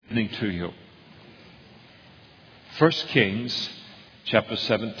Evening to you. 1 Kings chapter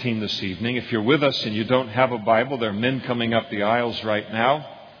 17 this evening. If you're with us and you don't have a Bible, there are men coming up the aisles right now,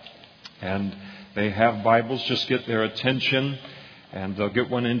 and they have Bibles. Just get their attention, and they'll get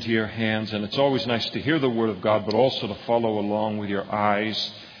one into your hands. And it's always nice to hear the Word of God, but also to follow along with your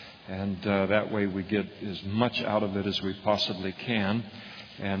eyes, and that way we get as much out of it as we possibly can.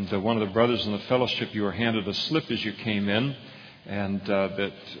 And one of the brothers in the fellowship, you were handed a slip as you came in. And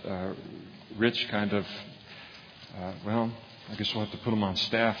that Rich kind of, I guess we'll have to put him on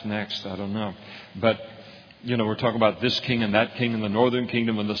staff next. I don't know. But, we're talking about this king and that king and the northern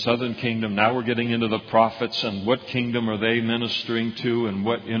kingdom and the southern kingdom. Now we're getting into the prophets and what kingdom are they ministering to and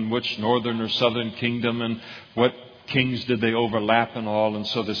in which northern or southern kingdom and what kings did they overlap and all. And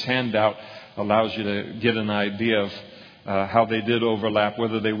so this handout allows you to get an idea of how they did overlap,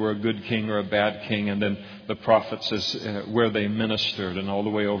 whether they were a good king or a bad king, and then the prophets is where they ministered. And all the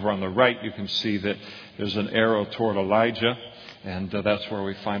way over on the right, you can see that there's an arrow toward Elijah, and that's where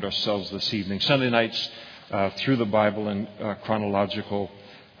we find ourselves this evening. Sunday nights through the Bible in chronological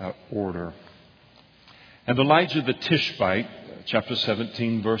order. And Elijah the Tishbite, chapter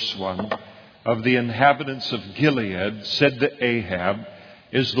 17, verse 1, of the inhabitants of Gilead said to Ahab,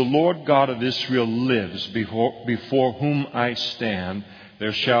 "As the Lord God of Israel lives, before whom I stand,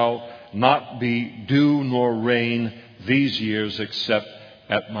 there shall not be dew nor rain these years except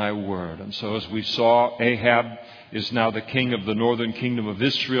at my word." And so as we saw, Ahab is now the king of the northern kingdom of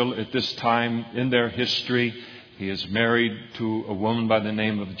Israel at this time in their history. He is married to a woman by the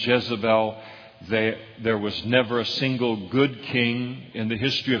name of Jezebel. There was never a single good king in the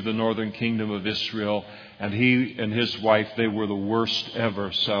history of the northern kingdom of Israel. And he and his wife, they were the worst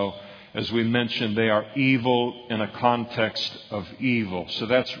ever. So, as we mentioned, they are evil in a context of evil. So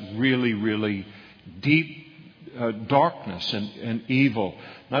that's really, really deep darkness and evil.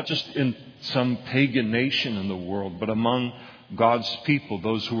 Not just in some pagan nation in the world, but among God's people,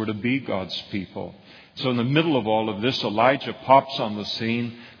 those who were to be God's people. So in the middle of all of this, Elijah pops on the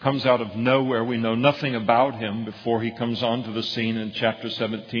scene, comes out of nowhere. We know nothing about him before he comes onto the scene in chapter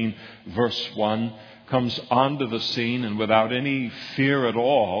 17, verse 1. Comes onto the scene, and without any fear at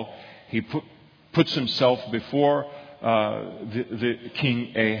all, he puts himself before the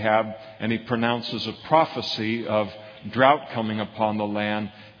King Ahab, and he pronounces a prophecy of drought coming upon the land,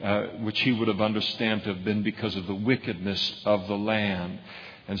 which he would have understood to have been because of the wickedness of the land.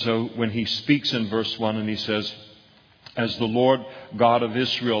 And so when he speaks in verse 1 and he says, "As the Lord God of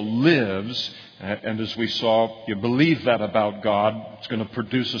Israel lives," and as we saw, you believe that about God, it's going to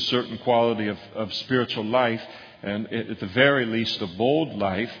produce a certain quality of spiritual life, and at the very least a bold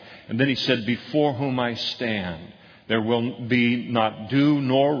life. And then he said, "Before whom I stand, there will be not dew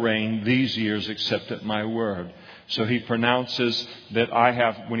nor rain these years except at my word." So he pronounces that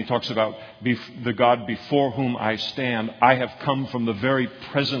when he talks about the God before whom I stand, I have come from the very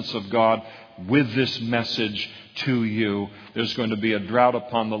presence of God with this message to you. There's going to be a drought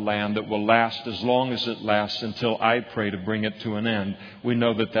upon the land that will last as long as it lasts until I pray to bring it to an end. We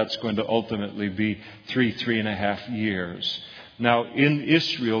know that that's going to ultimately be 3.5 years. Now, in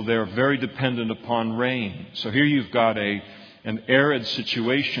Israel, they're very dependent upon rain. So here you've got an arid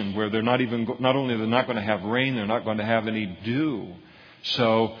situation where not only they're not going to have rain, they're not going to have any dew.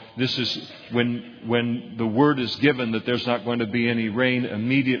 So this is when the word is given that there's not going to be any rain,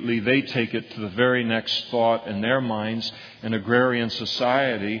 immediately they take it to the very next thought in their minds. In agrarian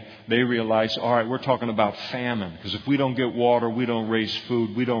society, they realize, all right, we're talking about famine. Because if we don't get water, we don't raise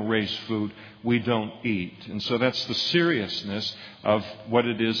food. We don't raise food, we don't eat. And so that's the seriousness of what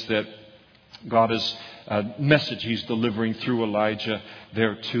it is that God is message he's delivering through Elijah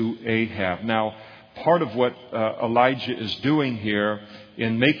there to Ahab. Now, part of what Elijah is doing here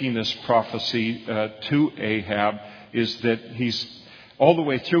in making this prophecy to Ahab is that he's all the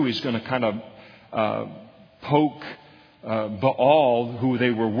way through, he's going to kind of poke Baal, who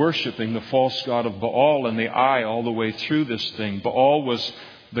they were worshiping, the false god of Baal, in the eye all the way through this thing. Baal was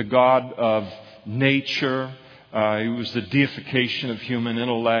the god of nature. He was the deification of human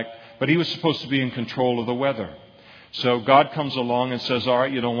intellect. But he was supposed to be in control of the weather. So God comes along and says, all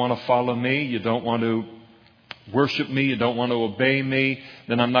right, you don't want to follow me. You don't want to worship me. You don't want to obey me.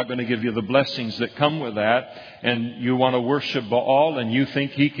 Then I'm not going to give you the blessings that come with that. And you want to worship Baal and you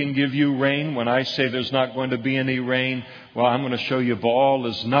think he can give you rain when I say there's not going to be any rain. Well, I'm going to show you Baal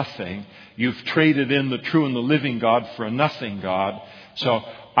is nothing. You've traded in the true and the living God for a nothing God. So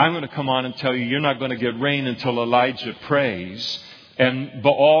I'm going to come on and tell you, you're not going to get rain until Elijah prays. And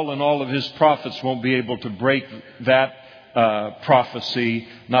Baal and all of his prophets won't be able to break that prophecy,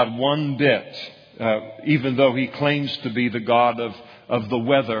 not one bit. even though he claims to be the God of the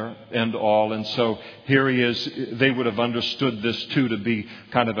weather and all. And so here he is. They would have understood this too to be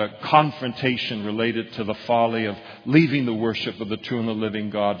kind of a confrontation related to the folly of leaving the worship of the true and the living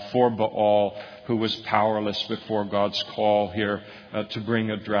God for Baal, who was powerless before God's call here to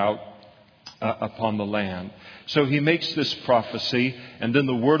bring a drought upon the land. So he makes this prophecy, and then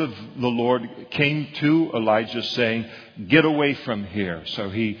the word of the Lord came to Elijah saying, get away from here. So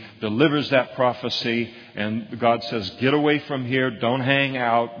he delivers that prophecy, and God says, get away from here, don't hang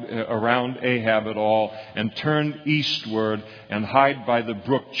out around Ahab at all, and turn eastward and hide by the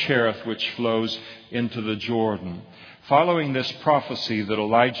brook Cherith, which flows into the Jordan. Following this prophecy that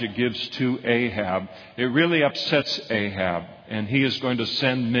Elijah gives to Ahab, it really upsets Ahab, and he is going to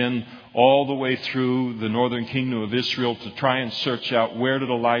send men all the way through the northern kingdom of Israel to try and search out where did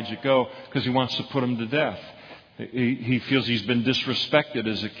Elijah go, because he wants to put him to death. He feels he's been disrespected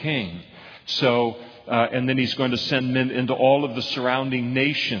as a king. So, and then he's going to send men into all of the surrounding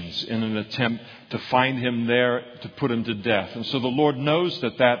nations in an attempt to find him there to put him to death. And so the Lord knows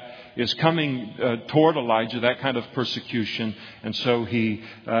that is coming toward Elijah, that kind of persecution. And so he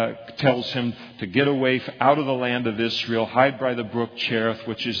tells him to get away out of the land of Israel, hide by the brook Cherith,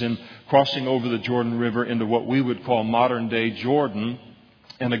 which is in crossing over the Jordan River into what we would call modern day Jordan.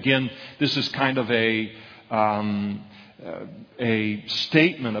 And again, this is kind of a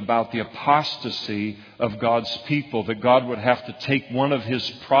statement about the apostasy of God's people, that God would have to take one of his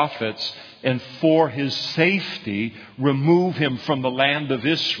prophets and for his safety remove him from the land of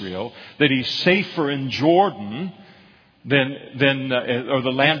Israel, that he's safer in Jordan or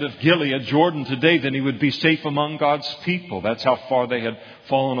the land of Gilead, Jordan today, than he would be safe among God's people. That's how far they had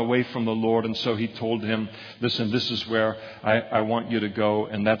fallen away from the Lord. And so he told him, listen, this is where I want you to go,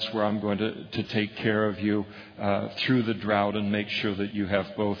 and that's where I'm going to take care of you through the drought and make sure that you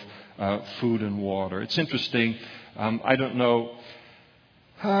have both food and water. It's interesting. I don't know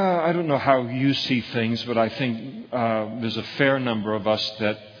how you see things, but I think there's a fair number of us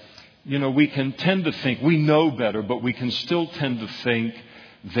that, we can tend to think, we know better, but we can still tend to think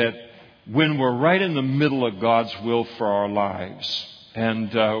that when we're right in the middle of God's will for our lives,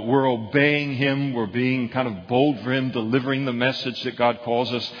 and we're obeying him, we're being kind of bold for him, delivering the message that God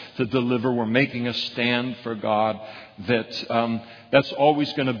calls us to deliver, we're making a stand for God, that's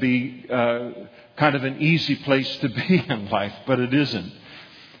always going to be kind of an easy place to be in life, but it isn't.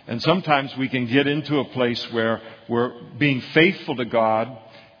 And sometimes we can get into a place where we're being faithful to God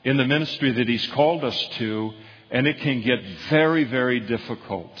in the ministry that he's called us to, and it can get very, very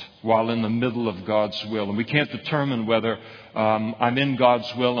difficult while in the middle of God's will. And we can't determine whether I'm in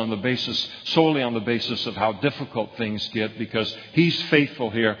God's will solely on the basis of how difficult things get, because he's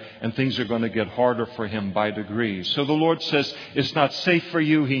faithful here and things are going to get harder for him by degrees. So the Lord says it's not safe for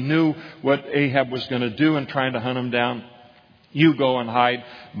you. He knew what Ahab was going to do in trying to hunt him down. You go and hide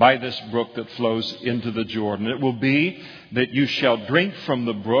by this brook that flows into the Jordan. It will be that you shall drink from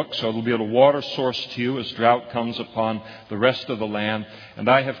the brook, so it will be a water source to you as drought comes upon the rest of the land. And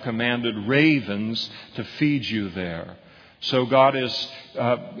I have commanded ravens to feed you there. So God he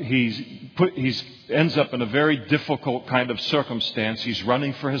ends up in a very difficult kind of circumstance. He's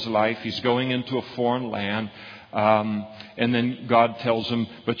running for his life. He's going into a foreign land. And then God tells him,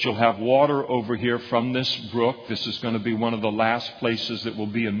 but you'll have water over here from this brook. This is going to be one of the last places that will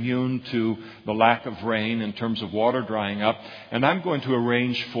be immune to the lack of rain in terms of water drying up. And I'm going to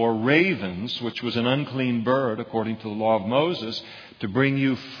arrange for ravens, which was an unclean bird according to the law of Moses, to bring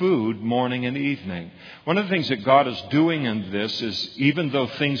you food morning and evening. One of the things that God is doing in this is, even though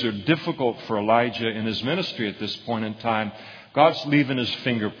things are difficult for Elijah in his ministry at this point in time, God's leaving his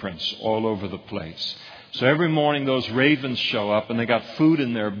fingerprints all over the place. So every morning those ravens show up and they got food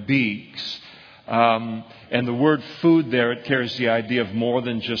in their beaks. And the word food there, it carries the idea of more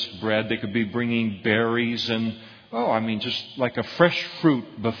than just bread. They could be bringing berries and, just like a fresh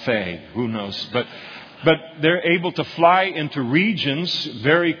fruit buffet. Who knows? But they're able to fly into regions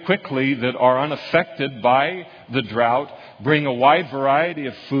very quickly that are unaffected by the drought, bring a wide variety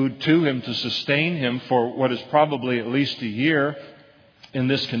of food to him to sustain him for what is probably at least a year in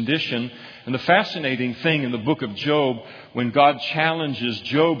this condition. And the fascinating thing in the book of Job, when God challenges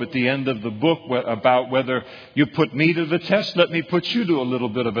Job at the end of the book about whether you put me to the test, let me put you to a little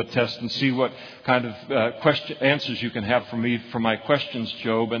bit of a test and see what kind of answers you can have for me for my questions,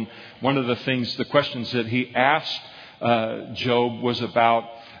 Job. And one of the questions that he asked Job was about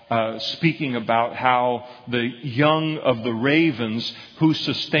speaking about how the young of the ravens, who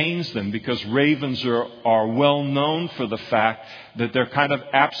sustains them, because ravens are well known for the fact that they're kind of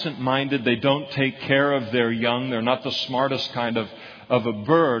absent-minded. They don't take care of their young. They're not the smartest kind of of a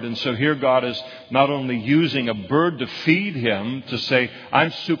bird. And so here God is not only using a bird to feed him, to say,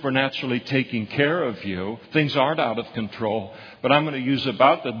 I'm supernaturally taking care of you. Things aren't out of control. But I'm going to use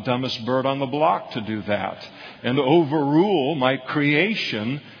about the dumbest bird on the block to do that. And to overrule my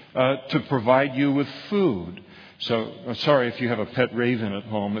creation to provide you with food. So, I'm sorry if you have a pet raven at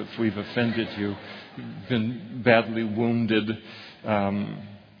home, if we've offended you, been badly wounded. Write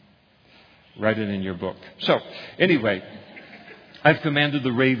it in your book. So, anyway, I've commanded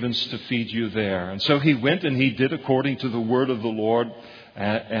the ravens to feed you there. And so he went and he did according to the word of the Lord.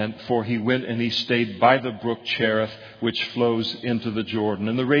 And for he went and he stayed by the brook Cherith, which flows into the Jordan.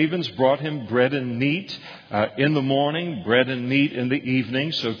 And the ravens brought him bread and meat in the morning, bread and meat in the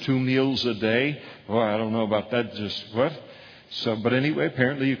evening, so 2 meals a day. Well, I don't know about that, just what? So, but anyway,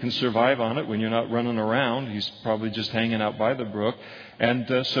 apparently you can survive on it when you're not running around. He's probably just hanging out by the brook.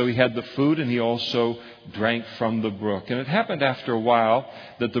 And so he had the food and he also drank from the brook. And it happened after a while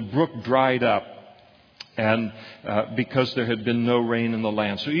that the brook dried up. And because there had been no rain in the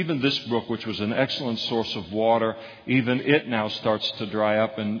land. So even this brook, which was an excellent source of water, even it now starts to dry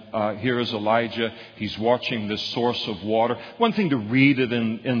up. And here is Elijah. He's watching this source of water. One thing to read it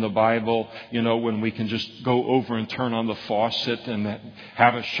in the Bible, when we can just go over and turn on the faucet and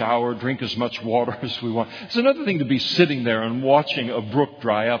have a shower, drink as much water as we want. It's another thing to be sitting there and watching a brook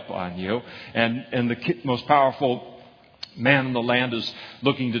dry up on you. And the most powerful man in the land is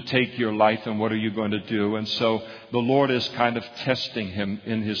looking to take your life, and what are you going to do? And so the Lord is kind of testing him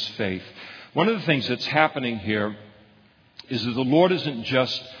in his faith. One of the things that's happening here is that the Lord isn't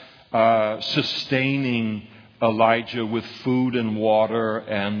just sustaining Elijah with food and water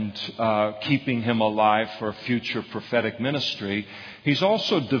and keeping him alive for a future prophetic ministry. He's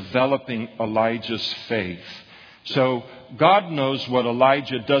also developing Elijah's faith. So God knows what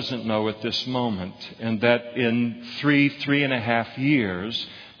Elijah doesn't know at this moment, and that in 3.5 years,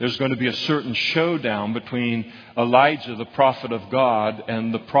 there's going to be a certain showdown between Elijah, the prophet of God,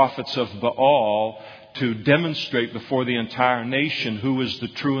 and the prophets of Baal to demonstrate before the entire nation who is the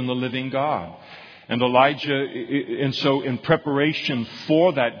true and the living God. And and so in preparation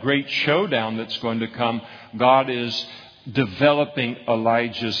for that great showdown that's going to come, God is developing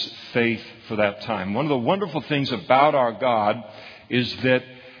Elijah's faith for that time. One of the wonderful things about our God is that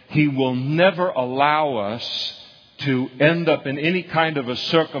He will never allow us to end up in any kind of a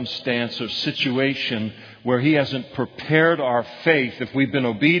circumstance or situation where He hasn't prepared our faith, if we've been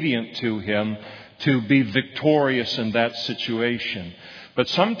obedient to Him, to be victorious in that situation. But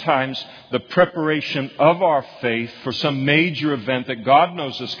sometimes the preparation of our faith for some major event that God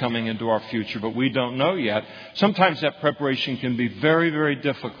knows is coming into our future, but we don't know yet, sometimes that preparation can be very, very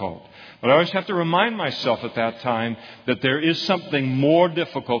difficult. But I always have to remind myself at that time that there is something more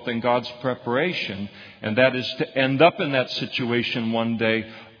difficult than God's preparation, and that is to end up in that situation one day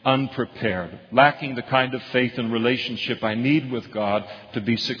unprepared, lacking the kind of faith and relationship I need with God to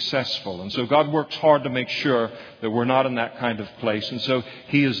be successful. And so God works hard to make sure that we're not in that kind of place. And so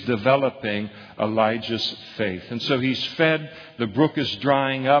He is developing Elijah's faith. And so he's fed, the brook is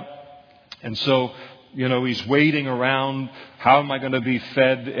drying up, and so he's waiting around. How am I going to be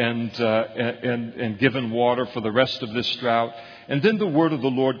fed and given water for the rest of this drought? And then the word of the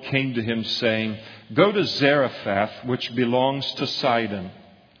Lord came to him saying, "Go to Zarephath, which belongs to Sidon,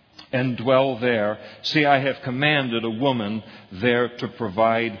 and dwell there. See, I have commanded a woman there to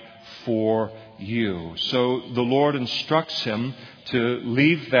provide for you." So the Lord instructs him to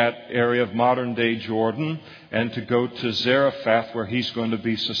leave that area of modern-day Jordan and to go to Zarephath, where he's going to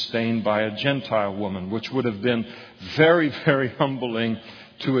be sustained by a Gentile woman, which would have been very, very humbling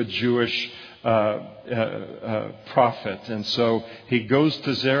to a Jewish prophet. And so he goes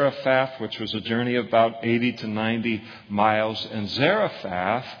to Zarephath, which was a journey of about 80 to 90 miles. And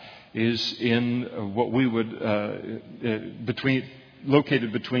Zarephath is in what we would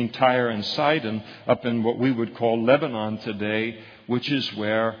located between Tyre and Sidon, up in what we would call Lebanon today, which is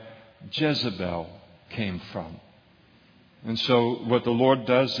where Jezebel came from. And so what the Lord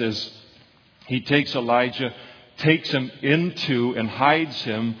does is He takes Elijah, takes him into and hides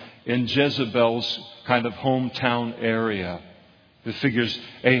him in Jezebel's kind of hometown area. It figures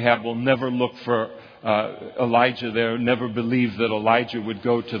Ahab will never look for Elijah there, never believed that Elijah would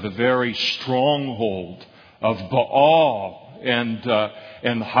go to the very stronghold of Baal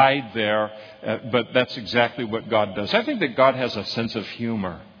and hide there. But that's exactly what God does. I think that God has a sense of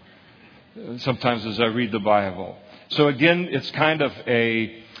humor sometimes as I read the Bible. So again, it's kind of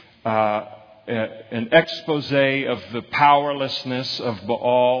an expose of the powerlessness of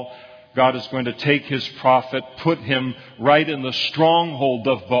Baal. God is going to take his prophet, put him right in the stronghold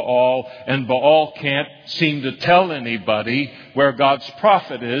of Baal, and Baal can't seem to tell anybody where God's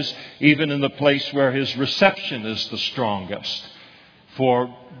prophet is, even in the place where his reception is the strongest,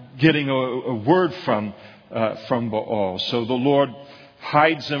 for getting a word from Baal. So the Lord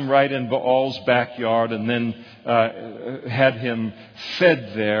hides him right in Baal's backyard, and then had him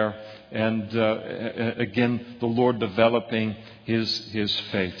fed there. And again, the Lord developing his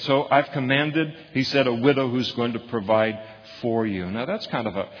faith. So I've commanded, he said, a widow who's going to provide for you. Now that's kind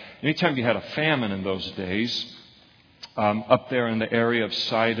of anytime you had a famine in those days, up there in the area of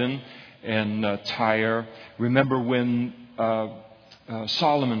Sidon and Tyre. Remember when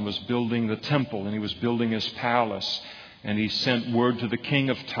Solomon was building the temple and he was building his palace, and he sent word to the king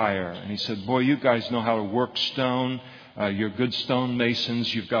of Tyre, and he said, boy, you guys know how to work stone. You're good stone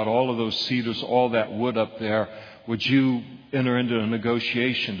masons. You've got all of those cedars, all that wood up there. Would you enter into a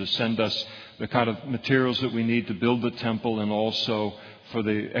negotiation to send us the kind of materials that we need to build the temple, and also for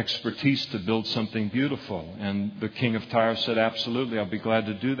the expertise to build something beautiful? And the king of Tyre said, absolutely, I'll be glad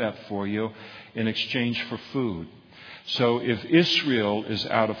to do that for you in exchange for food. So if Israel is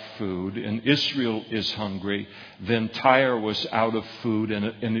out of food and Israel is hungry, then Tyre was out of food in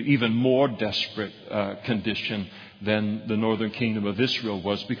an even more desperate condition than the northern kingdom of Israel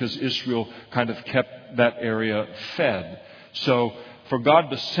was, because Israel kind of kept that area fed. So for God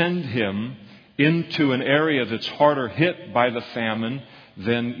to send him into an area that's harder hit by the famine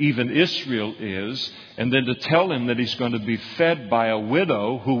than even Israel is, and then to tell him that he's going to be fed by a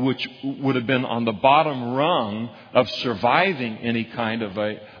widow which would have been on the bottom rung of surviving any kind of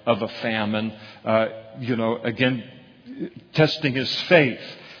a famine, again, testing his faith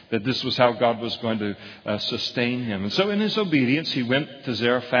that this was how God was going to sustain him. And so in his obedience, he went to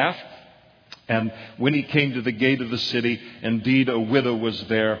Zarephath. And when he came to the gate of the city, indeed a widow was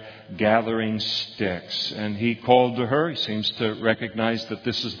there gathering sticks. And he called to her. He seems to recognize that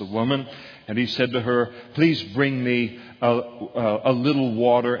this is the woman. And he said to her, please bring me a little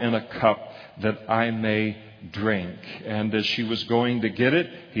water in a cup that I may drink. And as she was going to get it,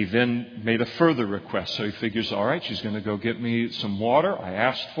 he then made a further request. So he figures, all right, she's going to go get me some water. I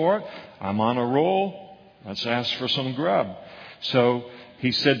asked for it. I'm on a roll. Let's ask for some grub. So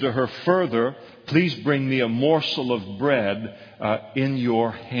he said to her further, please bring me a morsel of bread in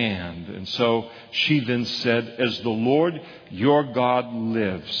your hand. And so she then said, as the Lord your God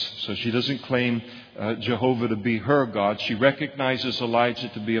lives. So she doesn't claim Jehovah to be her God. She recognizes Elijah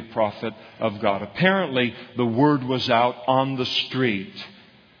to be a prophet of God. Apparently, the word was out on the street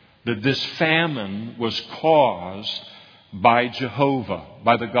that this famine was caused by Jehovah,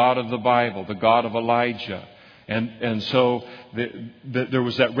 by the God of the Bible, the God of Elijah. And so there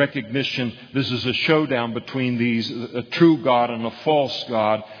was that recognition. This is a showdown between a true God and a false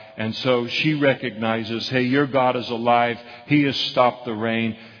God. And so she recognizes, hey, your God is alive. He has stopped the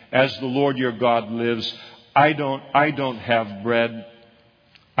rain. As the Lord your God lives, I don't have bread.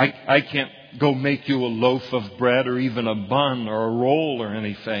 I can't go make you a loaf of bread or even a bun or a roll or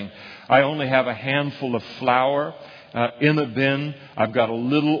anything. I only have a handful of flour in a bin. I've got a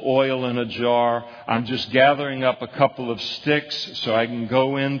little oil in a jar. I'm just gathering up a couple of sticks so I can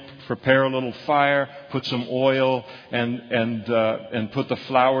go in, prepare a little fire, put some oil and put the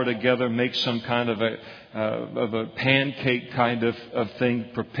flour together, make some kind of a pancake kind of thing,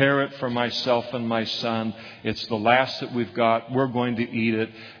 prepare it for myself and my son. It's the last that we've got. We're going to eat it.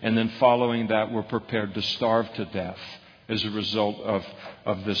 And then following that, we're prepared to starve to death as a result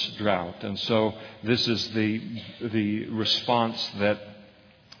of this drought. And so this is the response that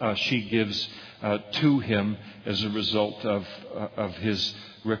she gives to him as a result of his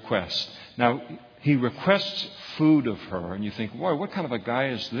request. Now, he requests food of her, and you think, boy, what kind of a guy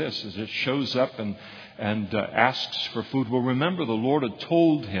is this? As it shows up and asks for food. Well, remember, the Lord had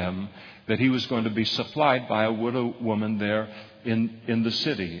told him that he was going to be supplied by a widow woman there in the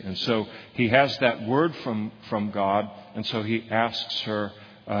city. And so he has that word from God, and so he asks her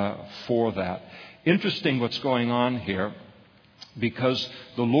for that. Interesting what's going on here, because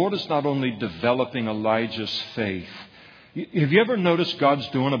the Lord is not only developing Elijah's faith. Have you ever noticed God's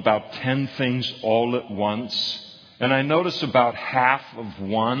doing about 10 things all at once? And I notice about half of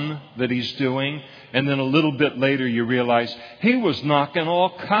one that he's doing. And then a little bit later you realize he was knocking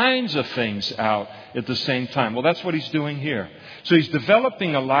all kinds of things out at the same time. Well, that's what he's doing here. So he's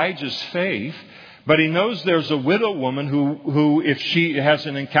developing Elijah's faith. But he knows there's a widow woman who, if she has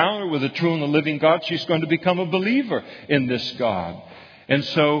an encounter with the true and the living God, she's going to become a believer in this God. And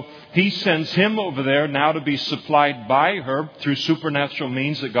so he sends him over there now to be supplied by her through supernatural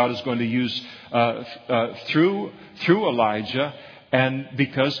means that God is going to use through Elijah. And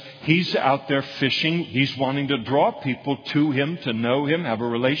because he's out there fishing, he's wanting to draw people to him, to know him, have a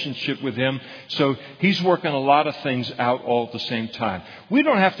relationship with him. So he's working a lot of things out all at the same time. We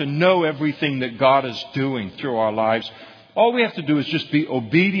don't have to know everything that God is doing through our lives. All we have to do is just be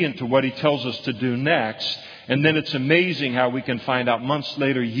obedient to what he tells us to do next. And then it's amazing how we can find out months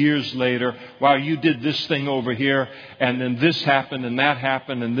later, years later, wow, you did this thing over here, and then this happened,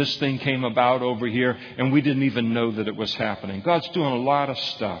 and this thing came about over here, and we didn't even know that it was happening. God's doing a lot of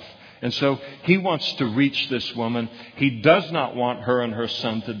stuff. And so he wants to reach this woman. He does not want her and her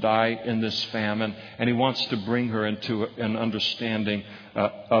son to die in this famine, and he wants to bring her into an understanding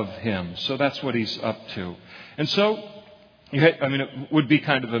of him. So that's what he's up to. And so, it would be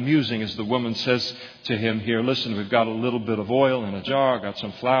kind of amusing as the woman says to him here, listen, we've got a little bit of oil in a jar, I got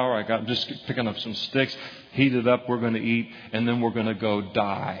some flour, I'm just picking up some sticks, heat it up, we're going to eat, and then we're going to go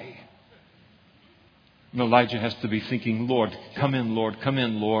die. And Elijah has to be thinking, Lord, come in, Lord, come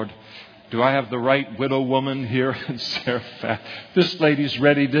in, Lord. Do I have the right widow woman here in Zarephath? This lady's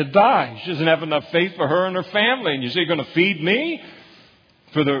ready to die. She doesn't have enough faith for her and her family. And you say, you're going to feed me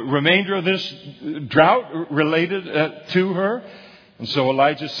for the remainder of this drought related to her? And so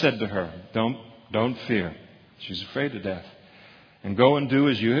Elijah said to her, don't fear. She's afraid to death. And go and do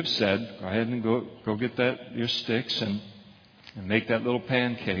as you have said. Go ahead and go get your sticks and make that little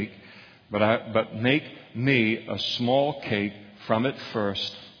pancake. But make me a small cake from it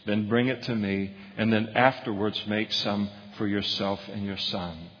first, then bring it to me, and then afterwards make some for yourself and your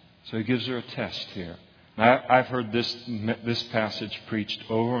son. So he gives her a test here. Now, I've heard this passage preached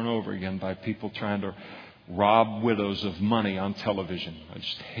over and over again by people trying to rob widows of money on television. I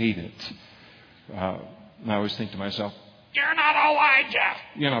just hate it. And I always think to myself, you're not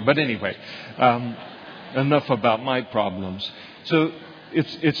Elijah! But anyway, enough about my problems. So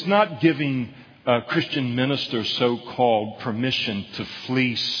it's not giving Christian ministers, so-called, permission to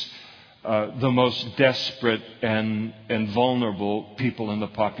fleece the most desperate and vulnerable people in the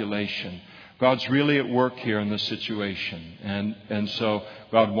population. God's really at work here in this situation. And so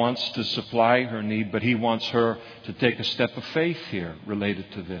God wants to supply her need, but he wants her to take a step of faith here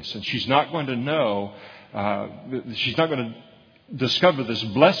related to this. And she's not going to know, she's not going to discover this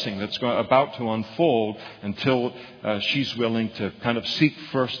blessing that's about to unfold until she's willing to kind of seek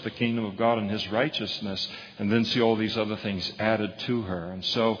first the kingdom of God and his righteousness, and then see all these other things added to her. And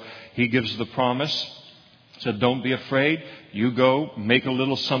so he gives the promise. Said, don't be afraid. You go, make a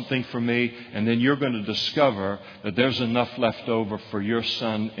little something for me, and then you're going to discover that there's enough left over for your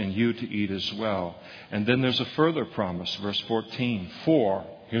son and you to eat as well. And then there's a further promise, verse 14.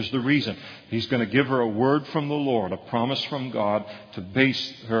 Here's the reason. He's going to give her a word from the Lord, a promise from God to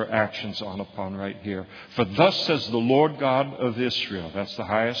base her actions upon right here. For thus says the Lord God of Israel. That's the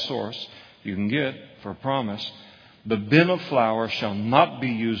highest source you can get for a promise. The bin of flour shall not be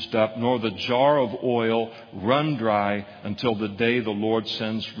used up, nor the jar of oil run dry until the day the Lord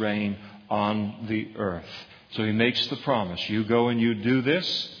sends rain on the earth. So he makes the promise. You go and you do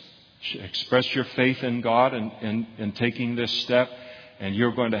this. Express your faith in God in taking this step. And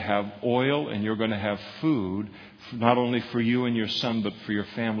you're going to have oil and you're going to have food, not only for you and your son, but for your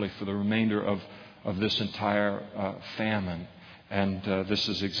family for the remainder of this entire famine. And this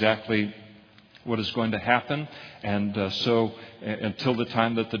is exactly what is going to happen. And so until the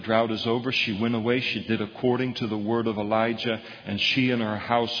time that the drought is over, she went away. She did according to the word of Elijah, and she and her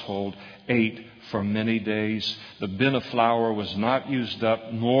household ate for many days. The bin of flour was not used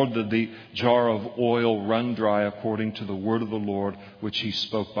up, nor did the jar of oil run dry, according to the word of the Lord, which he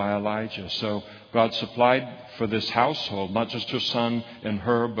spoke by Elijah. So God supplied for this household, not just her son and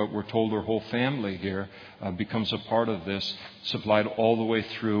her, but we're told her whole family here becomes a part of this, supplied all the way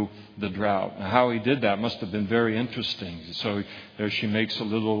through the drought. Now, how he did that must have been very interesting. So there she makes a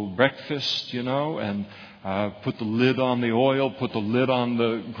little breakfast, and put the lid on the oil, put the lid on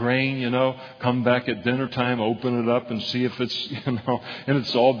the grain, come back at dinner time, open it up and see if it's, and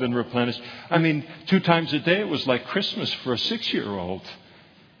it's all been replenished. 2 times a day, it was like Christmas for a 6-year-old.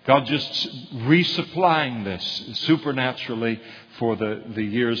 God just resupplying this supernaturally for the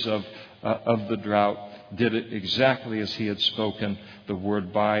years of the drought. Did it exactly as he had spoken the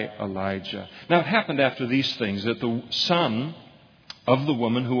word by Elijah. Now it happened after these things that the son of the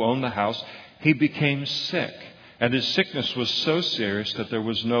woman who owned the house, he became sick. And his sickness was so serious that there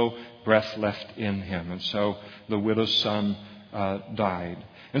was no breath left in him. And so the widow's son died.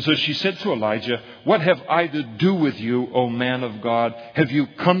 And so she said to Elijah, what have I to do with you, O man of God? Have you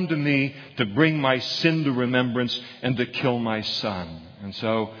come to me to bring my sin to remembrance and to kill my son? And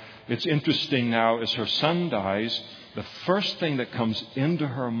so it's interesting now as her son dies, the first thing that comes into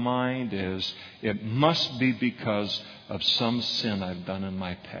her mind is, it must be because of some sin I've done in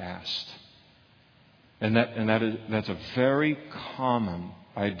my past. And that's a very common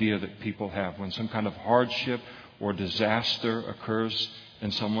idea that people have when some kind of hardship or disaster occurs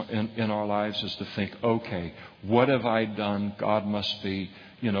in our lives, is to think, okay, what have I done? God must be,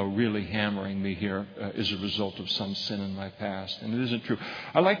 really hammering me here as a result of some sin in my past. And it isn't true.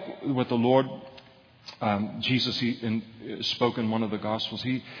 I like what the Lord, Jesus spoke in one of the Gospels.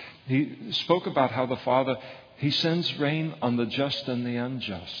 He spoke about how the Father, He sends rain on the just and the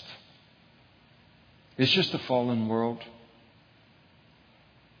unjust. It's just a fallen world.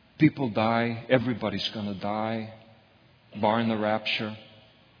 People die. Everybody's going to die, barring the rapture.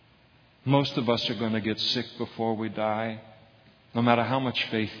 Most of us are going to get sick before we die. No matter how much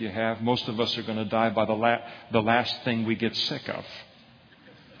faith you have, most of us are going to die by the last thing we get sick of.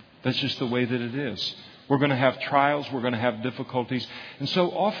 That's just the way that it is. We're going to have trials. We're going to have difficulties. And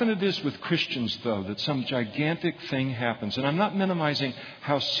so often it is with Christians, though, that some gigantic thing happens. And I'm not minimizing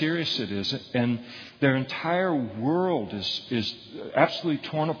how serious it is. And their entire world is absolutely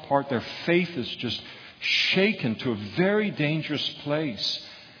torn apart. Their faith is just shaken to a very dangerous place.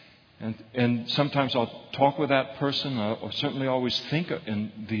 And sometimes I'll talk with that person. I certainly always think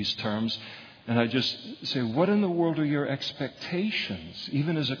in these terms. And I just say, what in the world are your expectations,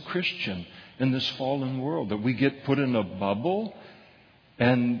 even as a Christian, in this fallen world? That we get put in a bubble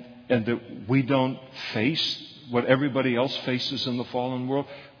and that we don't face what everybody else faces in the fallen world?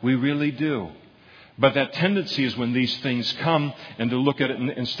 We really do. But that tendency is when these things come, and to look at it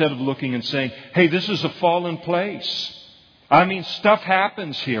instead of looking and saying, hey, this is a fallen place. I mean, stuff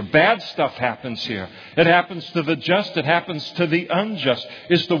happens here. Bad stuff happens here. It happens to the just. It happens to the unjust.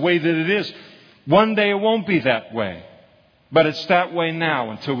 It's the way that it is. One day it won't be that way. But it's that way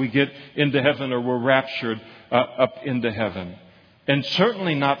now until we get into heaven or we're raptured up into heaven. And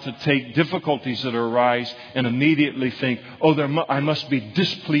certainly not to take difficulties that arise and immediately think, I must be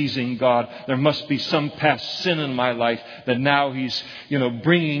displeasing God. There must be some past sin in my life that now He's,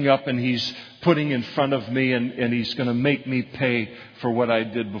 bringing up and He's putting in front of me and He's going to make me pay for what I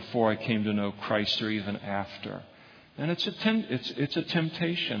did before I came to know Christ or even after. And it's a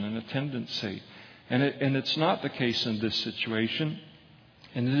temptation and a tendency. And it's not the case in this situation.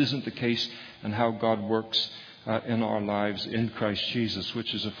 And it isn't the case in how God works in our lives in Christ Jesus,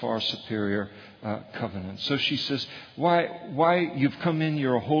 which is a far superior covenant. So she says, why you've come in,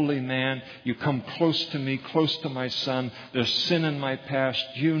 you're a holy man, you come close to me, close to my son, there's sin in my past,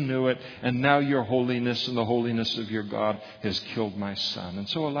 you knew it, and now your holiness and the holiness of your God has killed my son. And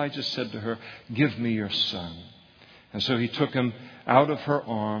so Elijah said to her, give me your son. And so he took him out of her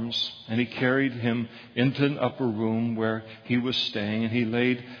arms and he carried him into an upper room where he was staying, and he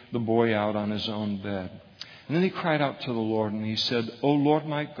laid the boy out on his own bed. And then he cried out to the Lord and he said, O Lord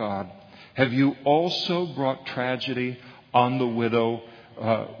my God, have you also brought tragedy on the widow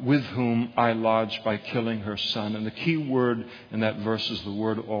with whom I lodged by killing her son? And the key word in that verse is the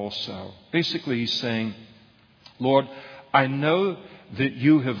word also. Basically he's saying, Lord, I know that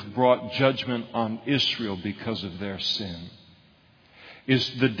you have brought judgment on Israel because of their sin. Is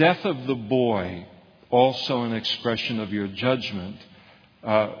the death of the boy also an expression of your judgment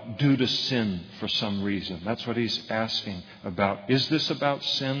due to sin for some reason? That's what he's asking about. Is this about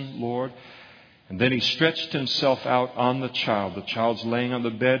sin, Lord? And then he stretched himself out on the child. The child's laying on the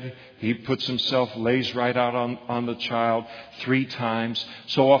bed. He puts himself, lays right out on the child 3 times.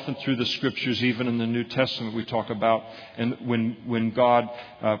 So often through the Scriptures, even in the New Testament, we talk about and when God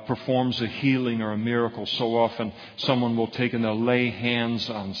performs a healing or a miracle, so often someone will take and they'll lay hands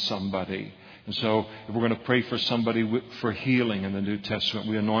on somebody. And so if we're going to pray for somebody for healing in the New Testament,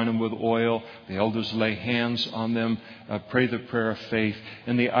 we anoint them with oil. The elders lay hands on them, pray the prayer of faith.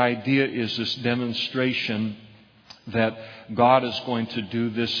 And the idea is this demonstration that God is going to do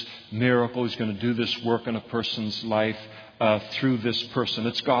this miracle. He's going to do this work in a person's life through this person.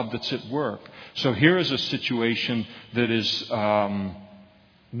 It's God that's at work. So here is a situation that is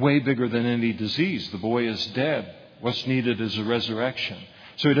way bigger than any disease. The boy is dead. What's needed is a resurrection.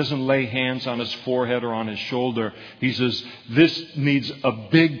 So he doesn't lay hands on his forehead or on his shoulder. He says, this needs a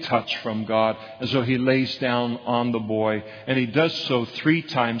big touch from God. And so he lays down on the boy. And he does so 3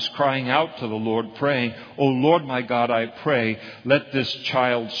 times, crying out to the Lord, praying, O Lord my God, I pray, let this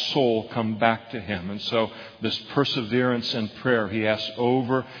child's soul come back to him. And so this perseverance in prayer he asks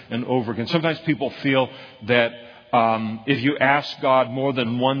over and over again. Sometimes people feel that if you ask God more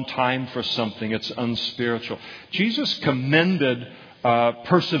than 1 time for something, it's unspiritual. Jesus commended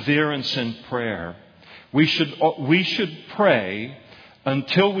perseverance in prayer. We should pray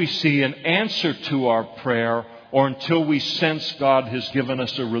until we see an answer to our prayer or until we sense God has given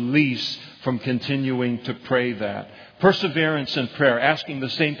us a release from continuing to pray that. Perseverance in prayer, asking the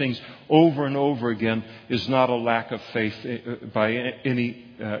same things over and over again, is not a lack of faith by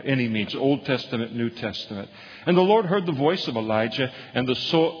any means. Old Testament, New Testament. And the Lord heard the voice of Elijah, and the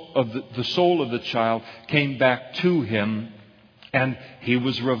soul of the child came back to him, and he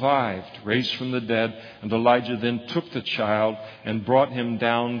was revived, raised from the dead. And Elijah then took the child and brought him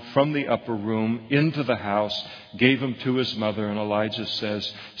down from the upper room into the house, gave him to his mother. And Elijah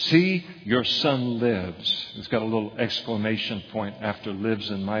says, "See, your son lives." It's got a little exclamation point after "lives"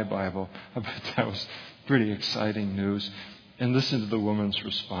 in my Bible. I bet that was pretty exciting news. And listen to the woman's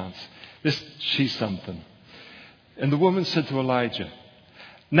response. She's something. And the woman said to Elijah,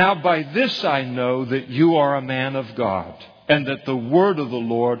 "Now by this I know that you are a man of God, and that the word of the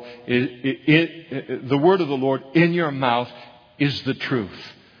Lord in your mouth is the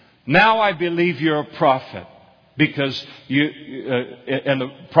truth. Now I believe you're a prophet, because and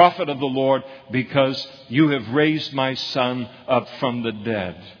the prophet of the Lord, because you have raised my son up from the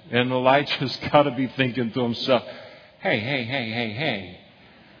dead." And Elijah's got to be thinking to himself, hey.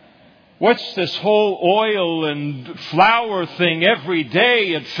 What's this whole oil and flour thing every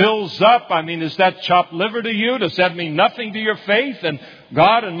day? It fills up. I mean, is that chopped liver to you? Does that mean nothing to your faith and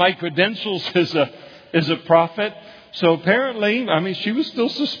God and my credentials as a prophet? So apparently, she was still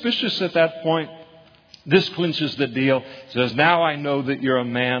suspicious at that point. This clinches the deal. It says, "Now I know that you're a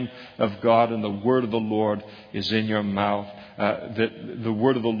man of God, and the word of the Lord is in your mouth. That the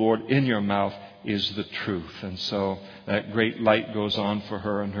word of the Lord in your mouth is the truth." And so that great light goes on for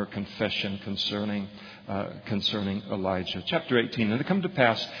her in her confession concerning Elijah. Chapter 18. "And it came to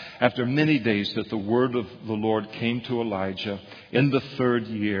pass after many days that the word of the Lord came to Elijah in the 3rd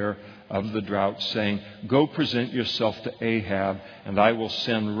year of the drought, saying, Go present yourself to Ahab, and I will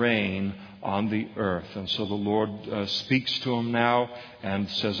send rain on the earth." And so the Lord speaks to him now and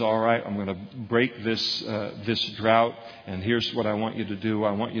says, "All right, I'm going to break this drought, and here's what I want you to do.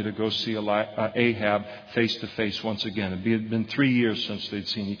 I want you to go see Ahab face to face once again." It had been 3 years since they'd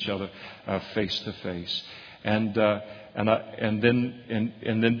seen each other face to face, and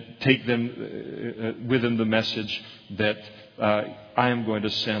then take them with him the message that I am going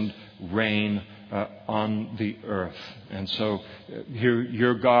to send rain on the earth. And so here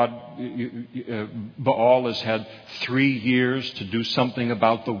your God, Baal, has had 3 years to do something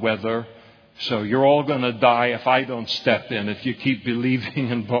about the weather. So you're all going to die if I don't step in, if you keep believing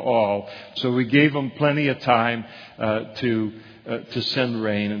in Baal. So we gave them plenty of time to send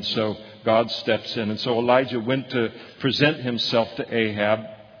rain. And so God steps in. And so Elijah went to present himself to Ahab.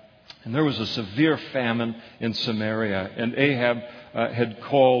 And there was a severe famine in Samaria. And Ahab had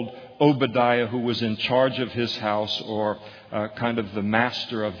called Obadiah, who was in charge of his house, or kind of the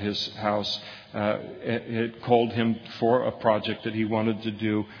master of his house, had called him for a project that he wanted to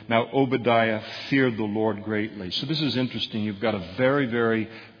do. Now, Obadiah feared the Lord greatly. So this is interesting. You've got a very, very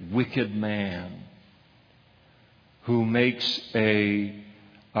wicked man who makes the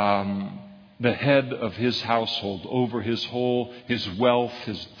head of his household over his wealth,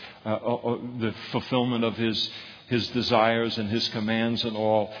 the fulfillment of his desires and his commands and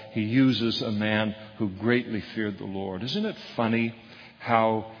all. He uses a man who greatly feared the Lord. Isn't it funny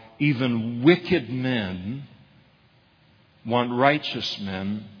how even wicked men want righteous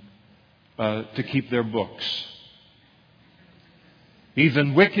men to keep their books?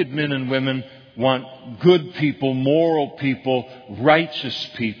 Even wicked men and women want good people, moral people, righteous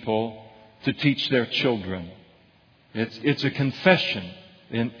people to teach their children. It's a confession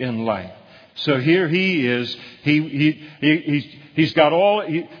in life. So here he is. He's got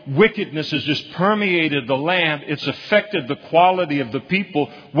wickedness has just permeated the land. It's affected the quality of the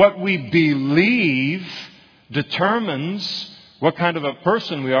people. What we believe determines what kind of a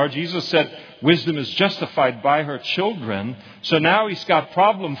person we are. Jesus said, "Wisdom is justified by her children." So now he's got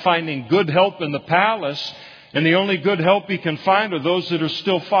problem finding good help in the palace, and the only good help he can find are those that are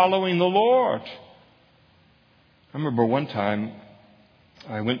still following the Lord. I remember one time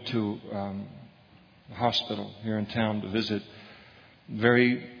I went to a hospital here in town to visit a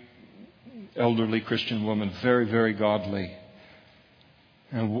very elderly Christian woman, very, very godly,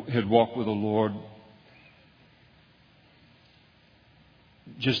 and had walked with the Lord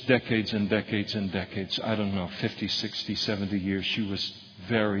just decades and decades and decades. I don't know, 50, 60, 70 years. She was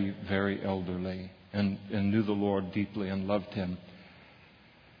very, very elderly and knew the Lord deeply and loved Him.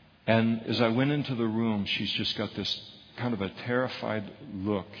 And as I went into the room, she's just got this kind of a terrified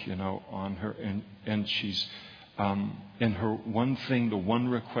look, on her. And she's, and her one thing, the one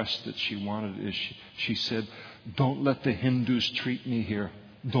request that she wanted is she said, "Don't let the Hindus treat me here.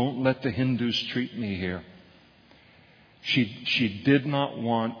 Don't let the Hindus treat me here." She did not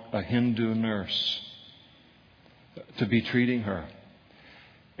want a Hindu nurse to be treating her.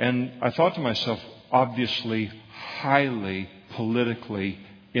 And I thought to myself, obviously, highly politically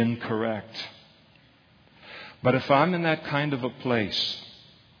incorrect. But if I'm in that kind of a place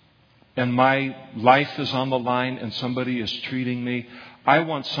and my life is on the line and somebody is treating me, I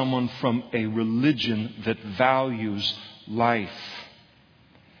want someone from a religion that values life.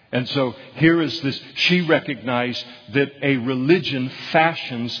 And so here is this. She recognized that a religion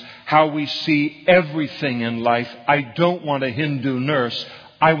fashions how we see everything in life. I don't want a Hindu nurse.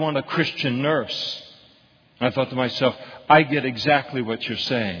 I want a Christian nurse. And I thought to myself, I get exactly what you're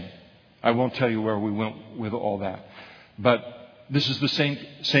saying. I won't tell you where we went with all that. But this is the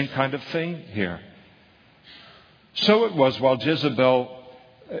same kind of thing here. So it was while Jezebel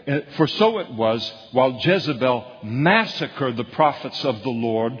massacred the prophets of the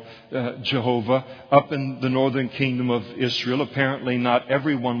Lord, Jehovah, up in the northern kingdom of Israel. Apparently not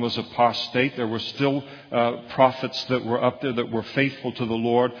everyone was apostate. There were still prophets that were up there that were faithful to the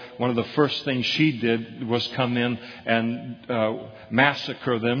Lord. One of the first things she did was come in and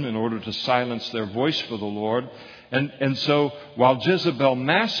massacre them in order to silence their voice for the Lord. And so while Jezebel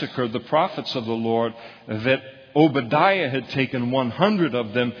massacred the prophets of the Lord, that Obadiah had taken 100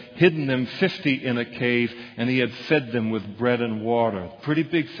 of them, hidden them 50 in a cave, and he had fed them with bread and water. Pretty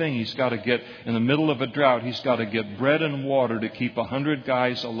big thing. He's got to get, in the middle of a drought, he's got to get bread and water to keep 100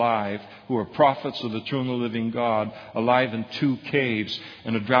 guys alive who are prophets of the true and the living God, alive in 2 caves.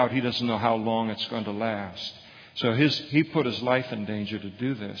 In a drought, he doesn't know how long it's going to last. So he put his life in danger to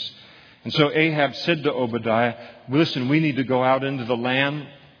do this. And so Ahab said to Obadiah, listen, we need to go out into the land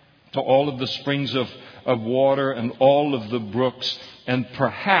to all of the springs of water and all of the brooks, and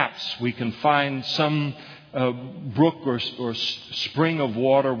perhaps we can find some brook or spring of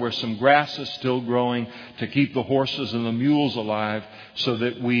water where some grass is still growing to keep the horses and the mules alive so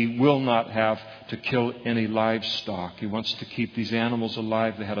that we will not have to kill any livestock. He wants to keep these animals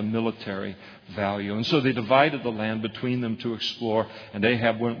alive. They had a military value. And so they divided the land between them to explore, and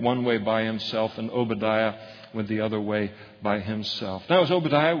Ahab went one way by himself and Obadiah went the other way by himself. Now, as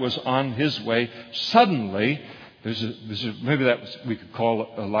Obadiah was on his way, suddenly, we could call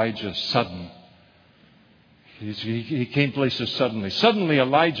Elijah sudden. He came places suddenly. Suddenly,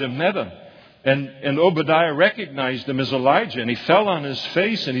 Elijah met him. And Obadiah recognized him as Elijah. And he fell on his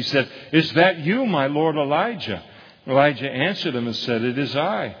face and he said, "Is that you, my Lord Elijah?" Elijah answered him and said, "It is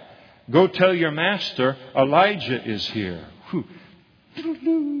I. Go tell your master, Elijah is here."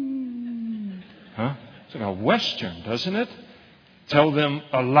 Huh? It's like a Western, doesn't it? Tell them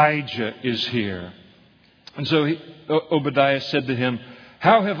Elijah is here. And so Obadiah said to him,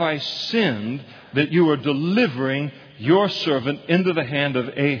 "How have I sinned that you are delivering your servant into the hand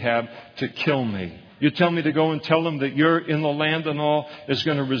of Ahab to kill me? You tell me to go and tell him that you're in the land and all is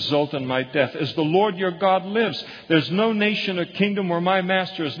going to result in my death. As the Lord your God lives, there's no nation or kingdom where my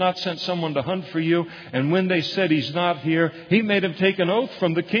master has not sent someone to hunt for you. And when they said he's not here, he made him take an oath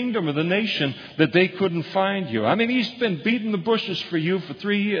from the kingdom or the nation that they couldn't find you. I mean, he's been beating the bushes for you for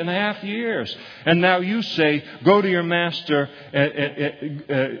 3.5 years. And now you say, go to your master,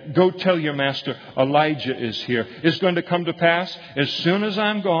 go tell your master, Elijah is here. It's going to come to pass as soon as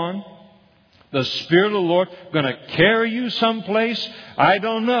I'm gone. The Spirit of the Lord going to carry you someplace? I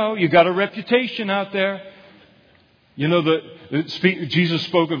don't know. You got a reputation out there. You know, Jesus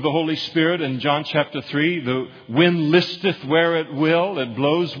spoke of the Holy Spirit in John chapter 3. The wind listeth where it will. It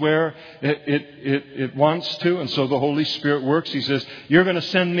blows where it wants to. And so the Holy Spirit works. He says, you're going to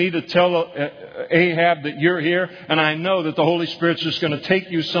send me to tell Ahab that you're here. And I know that the Holy Spirit's just going to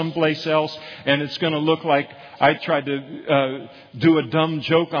take you someplace else. And it's going to look like I tried to do a dumb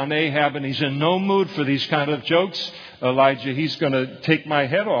joke on Ahab, and he's in no mood for these kind of jokes. Elijah, he's going to take my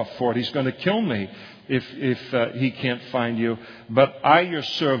head off for it. He's going to kill me if he can't find you. But I, your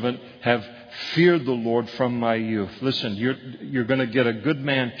servant, have feared the Lord from my youth. Listen, you're going to get a good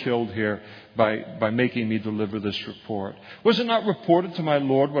man killed here by making me deliver this report. Was it not reported to my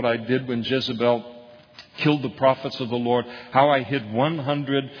Lord what I did when Jezebel killed the prophets of the Lord, how I hid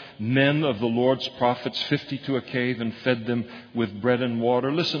 100 men of the Lord's prophets, 50 to a cave, and fed them with bread and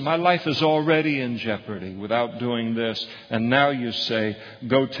water? Listen, my life is already in jeopardy without doing this. And now you say,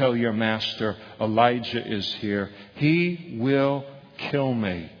 go tell your master, Elijah is here. He will kill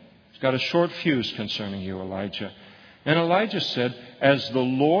me. He's got a short fuse concerning you, Elijah. And Elijah said, as the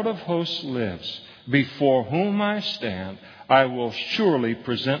Lord of hosts lives, before whom I stand, I will surely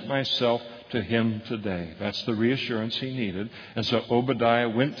present myself to him today. That's the reassurance he needed. And so Obadiah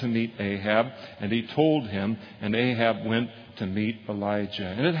went to meet Ahab, and he told him, and Ahab went to meet Elijah.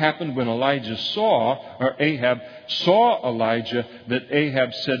 And it happened when Ahab saw Elijah, that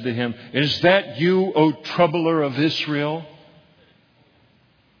Ahab said to him, "Is that you, O troubler of Israel?"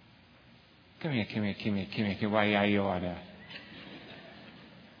 Come here. Why are you order?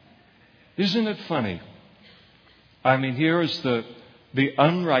 Isn't it funny? I mean, here is the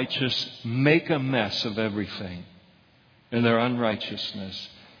unrighteous make a mess of everything in their unrighteousness.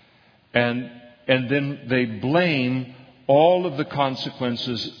 And then they blame all of the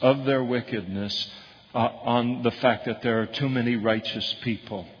consequences of their wickedness on the fact that there are too many righteous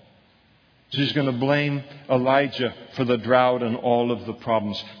people. So he's going to blame Elijah for the drought and all of the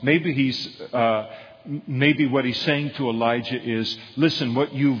problems. Maybe what he's saying to Elijah is, listen,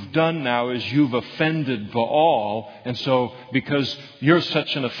 what you've done now is you've offended Baal. And so because you're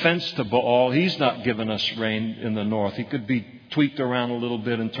such an offense to Baal, he's not given us rain in the north. He could be tweaked around a little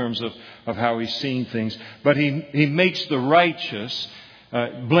bit in terms of how he's seeing things. But he makes the righteous,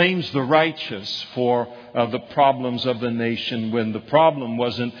 blames the righteous for the problems of the nation, when the problem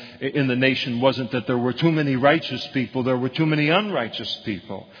in the nation wasn't that there were too many righteous people, there were too many unrighteous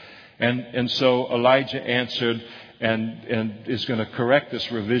people. And so Elijah answered and is going to correct this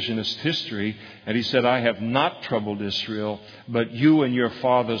revisionist history. And he said, "I have not troubled Israel, but you and your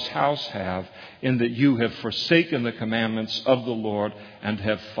father's house have, in that you have forsaken the commandments of the Lord and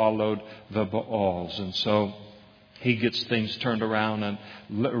have followed the Baals." And so he gets things turned around and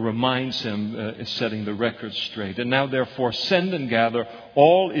reminds him, setting the record straight. "And now, therefore, send and gather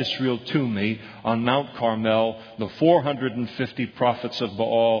all Israel to me on Mount Carmel, the 450 prophets of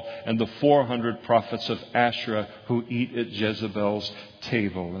Baal and the 400 prophets of Asherah who eat at Jezebel's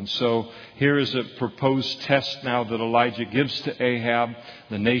table." And so here is a proposed test now that Elijah gives to Ahab.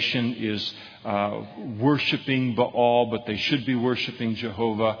 The nation is worshiping Baal, but they should be worshiping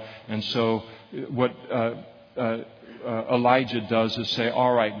Jehovah. And so what Elijah does is say,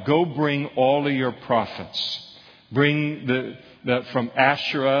 all right, go bring all of your prophets. Bring from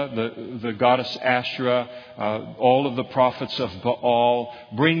Asherah, the goddess Asherah, all of the prophets of Baal.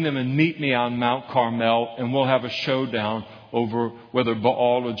 Bring them and meet me on Mount Carmel, and we'll have a showdown over whether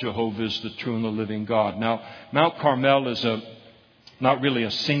Baal or Jehovah is the true and the living God. Now, Mount Carmel is not really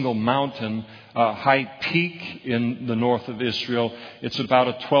a single mountain, high peak in the north of Israel. It's about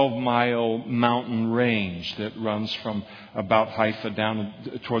a 12-mile mountain range that runs from about Haifa down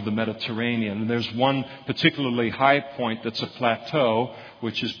toward the Mediterranean. And there's one particularly high point that's a plateau,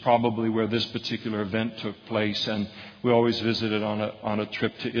 which is probably where this particular event took place. And we always visit it on a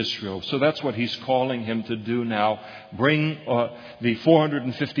trip to Israel. So that's what he's calling him to do now. Bring the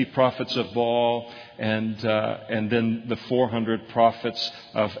 450 prophets of Baal and then the 400 prophets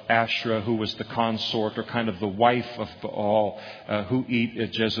of Asherah, who was the consort or kind of the wife of Baal, who eat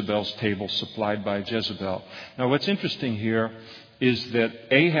at Jezebel's table supplied by Jezebel. Now, what's interesting here is that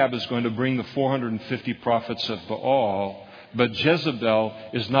Ahab is going to bring the 450 prophets of Baal, but Jezebel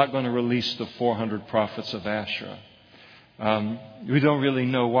is not going to release the 400 prophets of Asherah. We don't really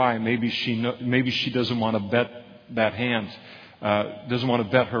know why. Maybe she doesn't want to bet that hand. Doesn't want to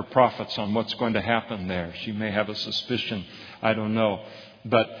bet her prophets on what's going to happen there. She may have a suspicion. I don't know.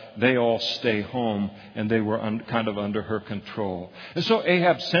 But they all stay home, and they were kind of under her control. And so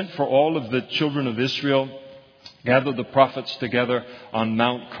Ahab sent for all of the children of Israel, gathered the prophets together on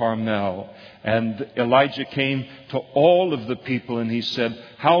Mount Carmel. And Elijah came to all of the people and he said,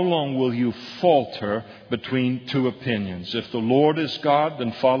 "How long will you falter between two opinions? If the Lord is God,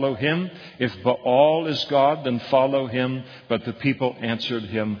 then follow him. If Baal is God, then follow him." But the people answered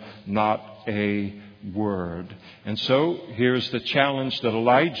him not a word. And so here's the challenge that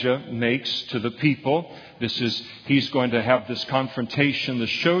Elijah makes to the people. He's going to have this confrontation, the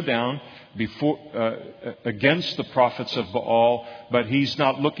showdown against the prophets of Baal, but he's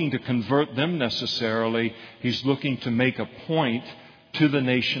not looking to convert them necessarily. He's looking to make a point to the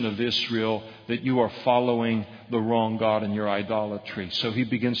nation of Israel that you are following the wrong God in your idolatry. So he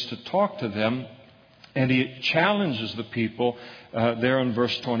begins to talk to them, and he challenges the people there in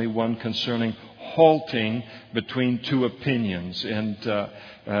verse 21 concerning halting between two opinions. And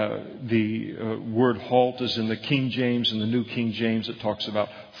the word halt is in the King James. and the New King James, it talks about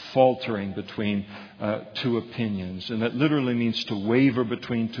faltering between two opinions. And that literally means to waver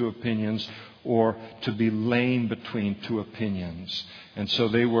between two opinions or to be lame between two opinions. And so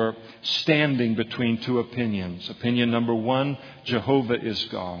they were standing between two opinions. Opinion number one, Jehovah is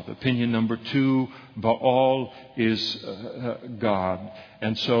God. Opinion number two, Baal is God.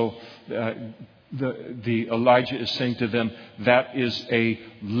 And so the Elijah is saying to them, that is a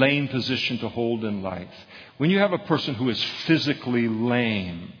lame position to hold in life. When you have a person who is physically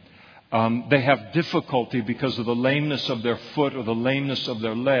lame, they have difficulty because of the lameness of their foot or the lameness of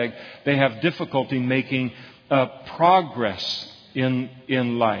their leg. They have difficulty making progress in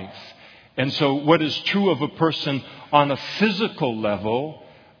life. And so what is true of a person on a physical level,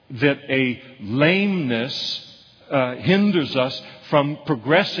 that a lameness hinders us from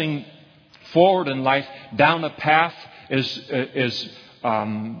progressing forward in life down a path as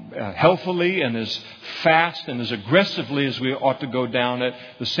healthily and as fast and as aggressively as we ought to go down it.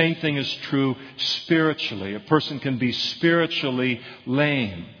 The same thing is true spiritually. A person can be spiritually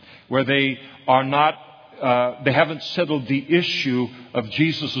lame, where they are not, they haven't settled the issue of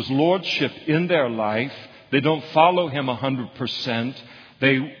Jesus' lordship in their life. They don't follow Him 100%.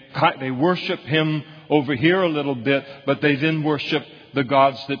 They worship Him over here a little bit, but they then worship the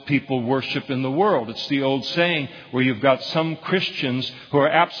gods that people worship in the world. It's the old saying where you've got some Christians who are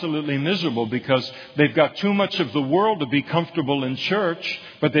absolutely miserable because they've got too much of the world to be comfortable in church,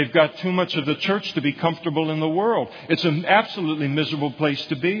 but they've got too much of the church to be comfortable in the world. It's an absolutely miserable place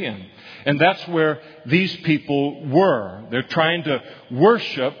to be in. And that's where these people were. They're trying to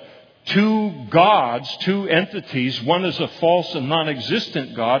worship two gods, two entities. One is a false and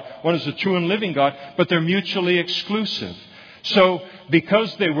non-existent God. One is a true and living God, but they're mutually exclusive. So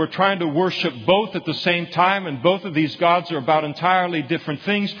because they were trying to worship both at the same time, and both of these gods are about entirely different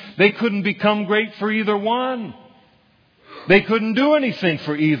things, they couldn't become great for either one. They couldn't do anything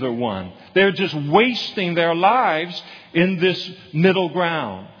for either one. They're just wasting their lives in this middle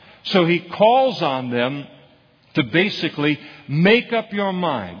ground. So He calls on them to basically make up your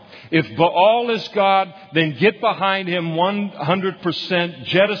mind. If Baal is God, then get behind him 100%,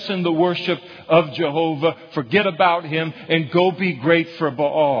 jettison the worship of Jehovah, forget about him, and go be great for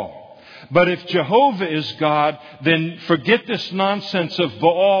Baal. But if Jehovah is God, then forget this nonsense of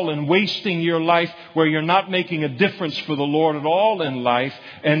Baal and wasting your life where you're not making a difference for the Lord at all in life,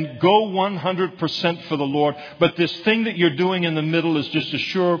 and go 100% for the Lord. But this thing that you're doing in the middle is just a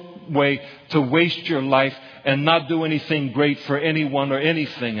sure way to waste your life and not do anything great for anyone or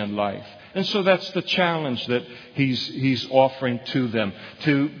anything in life. And so that's the challenge that he's offering to them,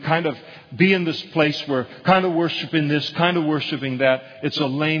 to kind of be in this place where kind of worshiping this, kind of worshiping that. It's a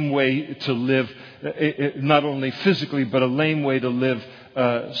lame way to live, not only physically, but a lame way to live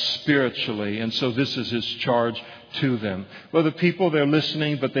spiritually. And so this is His charge to them. Well, the people, they're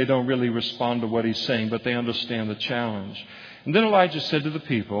listening, but they don't really respond to what He's saying, but they understand the challenge. And then Elijah said to the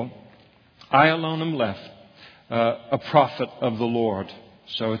people, I alone am left, a prophet of the Lord.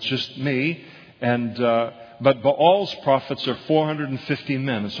 So it's just me, but Baal's prophets are 450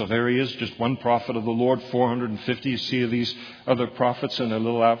 men. And so there he is, just one prophet of the Lord, 450. You see these other prophets in their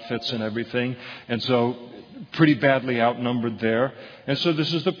little outfits and everything. And so pretty badly outnumbered there. And so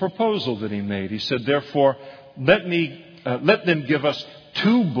this is the proposal that he made. He said, therefore, let them give us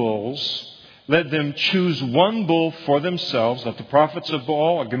 2 bulls. Let them choose 1 bull for themselves. Let the prophets of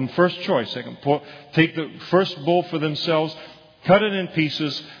Baal, I'll give them first choice. They can take the first bull for themselves, cut it in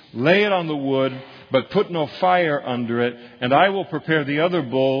pieces, lay it on the wood, but put no fire under it. And I will prepare the other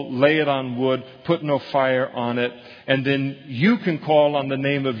bull, lay it on wood, put no fire on it. And then you can call on the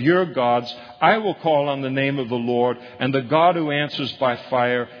name of your gods. I will call on the name of the Lord. And the God who answers by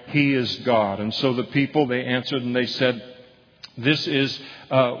fire, He is God. And so the people, they answered and they said, this is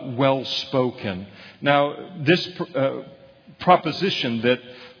well spoken. Now, this proposition that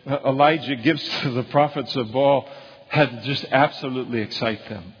Elijah gives to the prophets of Baal had to just absolutely excite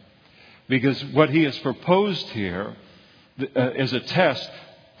them. Because what he has proposed here as a test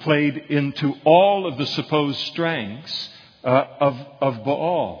played into all of the supposed strengths of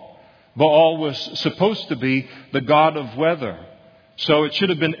Baal. Baal was supposed to be the god of weather. So it should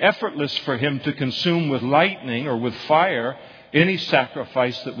have been effortless for him to consume with lightning or with fire any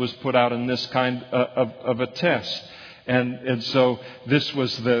sacrifice that was put out in this kind of a test. And so this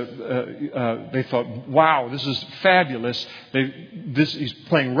was they thought, wow, this is fabulous. He's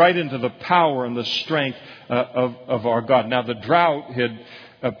playing right into the power and the strength of our God. Now, the drought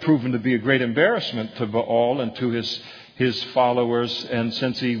had proven to be a great embarrassment to Baal and to his followers. And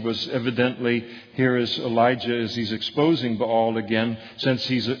since he was evidently, here is Elijah as he's exposing Baal again, since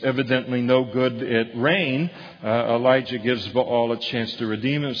he's evidently no good at rain, Elijah gives Baal a chance to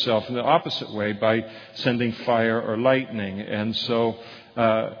redeem himself in the opposite way by sending fire or lightning. And so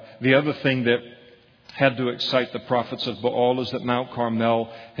the other thing that had to excite the prophets of Baal is that Mount Carmel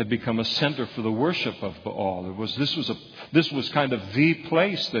had become a center for the worship of Baal. This was kind of the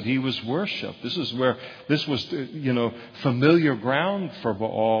place that he was worshipped. This was familiar ground for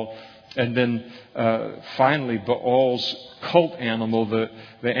Baal And then finally, Baal's cult animal, the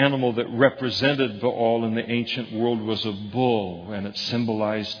animal that represented Baal in the ancient world, was a bull. And it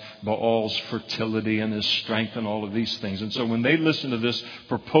symbolized Baal's fertility and his strength and all of these things. And so when they listen to this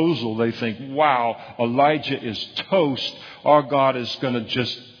proposal, they think, wow, Elijah is toast. Our God is going to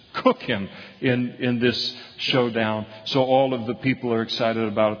just cook him in this showdown. So all of the people are excited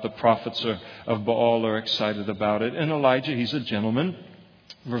about it. The prophets of Baal are excited about it. And Elijah, he's a gentleman.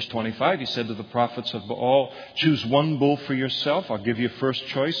 Verse 25, he said to the prophets of Baal, choose one bull for yourself. I'll give you first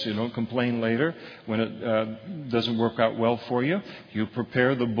choice so you don't complain later when it doesn't work out well for you. You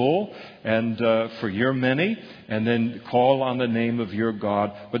prepare the bull and for your many, and then call on the name of your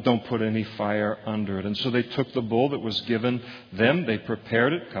God, but don't put any fire under it. And so they took the bull that was given them. They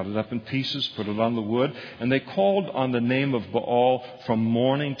prepared it, cut it up in pieces, put it on the wood, and they called on the name of Baal from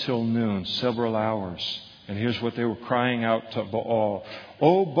morning till noon, several hours. And here's what they were crying out to Baal.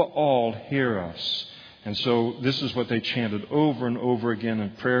 "O Baal, hear us." And so this is what they chanted over and over again in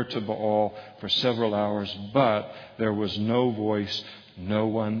prayer to Baal for several hours. But there was no voice. No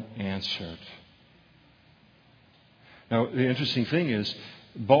one answered. Now, the interesting thing is,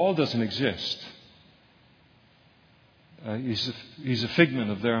 Baal doesn't exist. He's a figment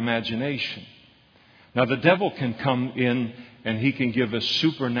of their imagination. Now, the devil can come in and he can give us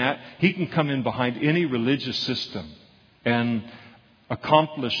he can come in behind any religious system and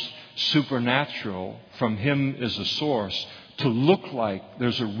accomplish supernatural from him as a source to look like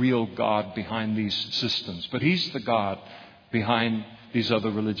there's a real God behind these systems. But he's the God behind these other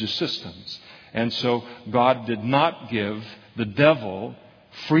religious systems. And so God did not give the devil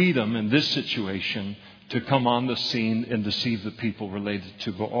freedom in this situation to come on the scene and deceive the people related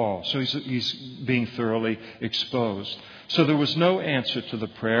to Baal. So he's being thoroughly exposed. So there was no answer to the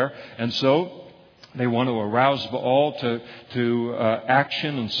prayer. And so they want to arouse Baal to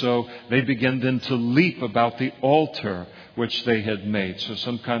action. And so they begin then to leap about the altar which they had made. So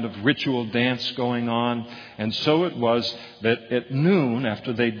some kind of ritual dance going on. And so it was that at noon,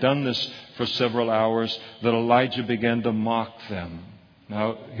 after they'd done this for several hours, that Elijah began to mock them.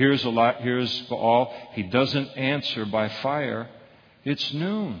 Now, here's Baal. He doesn't answer by fire. It's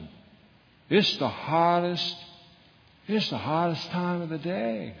noon. It's the hottest time of the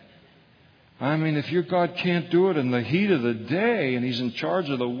day. I mean, if your God can't do it in the heat of the day and he's in charge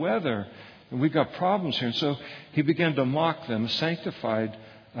of the weather, then we've got problems here. And so he began to mock them, sanctified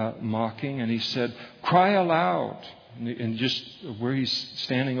mocking, and he said, "Cry aloud." And just where he's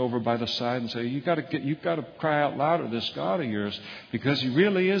standing over by the side and say, you've got to cry out loud at this God of yours, because he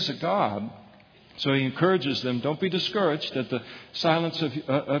really is a God. So he encourages them, don't be discouraged at the silence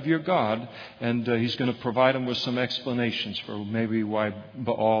of your God. And he's going to provide them with some explanations for maybe why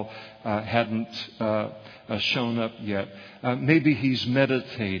Baal hadn't shown up yet. Maybe he's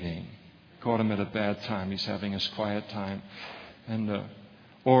meditating. Caught him at a bad time. He's having his quiet time.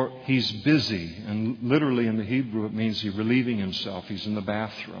 Or he's busy. And literally in the Hebrew it means he's relieving himself. He's in the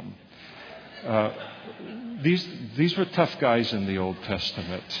bathroom. These were tough guys in the Old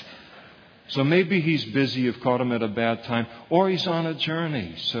Testament. So maybe he's busy, you've caught him at a bad time, or he's on a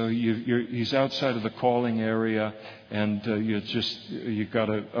journey. So he's outside of the calling area, and you've got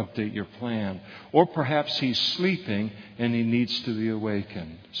to update your plan. Or perhaps he's sleeping and he needs to be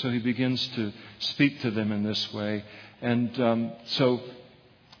awakened. So he begins to speak to them in this way. And so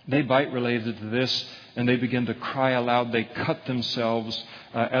they bite related to this, and they begin to cry aloud. They cut themselves,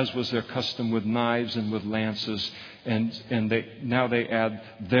 as was their custom, with knives and with lances. And they add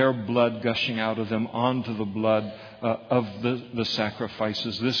their blood gushing out of them onto the blood of the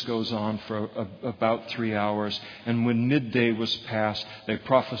sacrifices. This goes on for about 3 hours. And when midday was past, they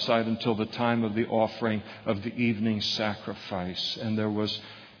prophesied until the time of the offering of the evening sacrifice. And there was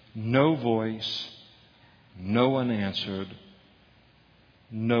no voice. No one answered.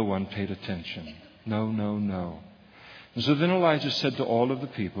 No one paid attention. No, no, no. And so then Elijah said to all of the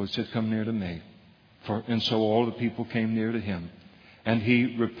people, he said, "Come near to me." And so all the people came near to him. And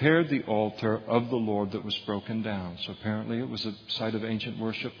he repaired the altar of the Lord that was broken down. So apparently it was a site of ancient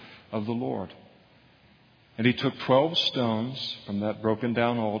worship of the Lord. And he took 12 stones from that broken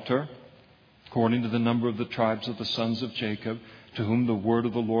down altar, according to the number of the tribes of the sons of Jacob, to whom the word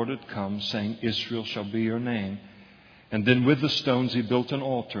of the Lord had come, saying, "Israel shall be your name." And then with the stones he built an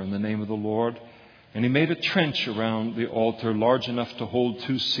altar in the name of the Lord. And he made a trench around the altar large enough to hold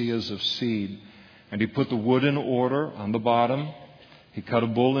 2 seahs of seed. And he put the wood in order on the bottom. He cut a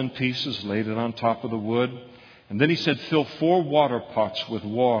bull in pieces, laid it on top of the wood. And then he said, "Fill 4 water pots with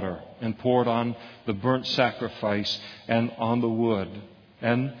water and pour it on the burnt sacrifice and on the wood."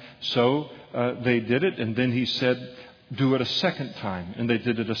 And so they did it. And then he said, do it a second time. And they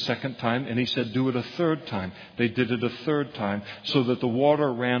did it a second time. And he said, do it a third time. They did it a third time, so that the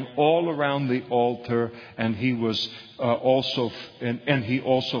water ran all around the altar. And he was he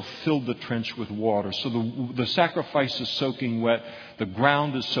also filled the trench with water. So the sacrifice is soaking wet. The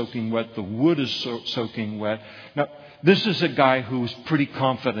ground is soaking wet. The wood is soaking wet. Now, this is a guy who's pretty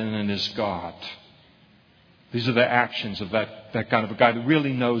confident in his God. These are the actions of that kind of a guy that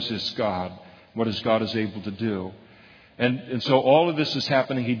really knows his God, what his God is able to do. And so all of this is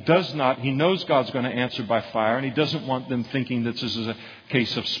happening. He knows God's going to answer by fire, and he doesn't want them thinking that this is a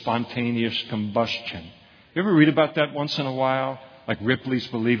case of spontaneous combustion. You ever read about that once in a while? Like Ripley's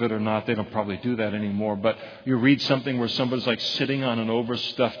Believe It or Not. They don't probably do that anymore. But you read something where somebody's like sitting on an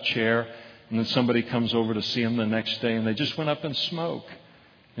overstuffed chair, and then somebody comes over to see them the next day, and they just went up in smoke.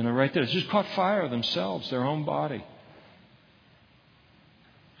 Right there. It's just caught fire themselves, their own body.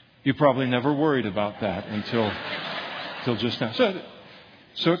 You probably never worried about that until just now.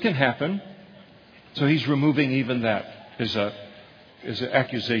 So it can happen. So he's removing even that as an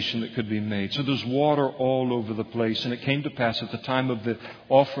accusation that could be made. So there's water all over the place. And it came to pass at the time of the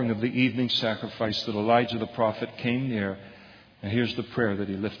offering of the evening sacrifice that Elijah the prophet came near. And here's the prayer that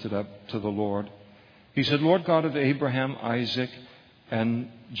he lifted up to the Lord. He said, Lord God of Abraham, Isaac, and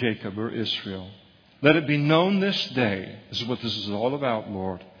Jacob, or Israel, let it be known this day, this is what this is all about,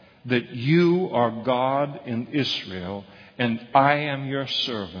 Lord, that you are God in Israel, and I am your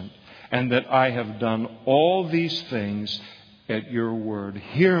servant, and that I have done all these things at your word.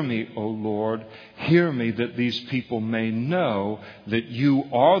 Hear me, O Lord, hear me, that these people may know that you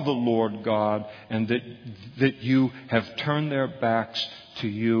are the Lord God, and that you have turned their backs to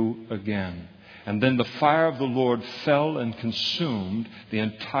you again. And then the fire of the Lord fell and consumed the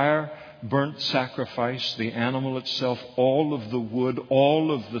entire burnt sacrifice, the animal itself, all of the wood,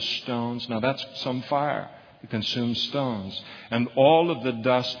 all of the stones. Now that's some fire. It consumed stones. And all of the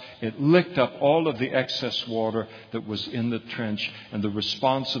dust, it licked up all of the excess water that was in the trench. And the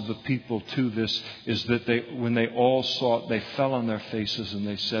response of the people to this is that when they all saw it, they fell on their faces and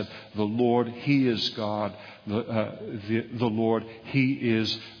they said, the Lord, He is God. The Lord, He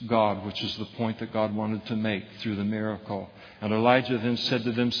is God, which is the point that God wanted to make through the miracle. And Elijah then said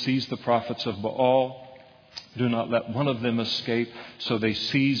to them, seize the prophets of Baal. Do not let one of them escape. So they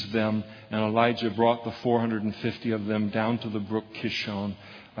seized them, and Elijah brought the 450 of them down to the brook Kishon,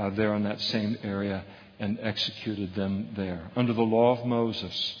 there in that same area, and executed them there. Under the law of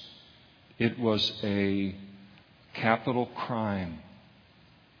Moses, it was a capital crime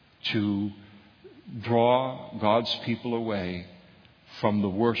to draw God's people away from the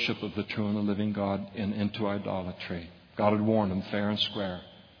worship of the true and the living God and into idolatry. God had warned them fair and square.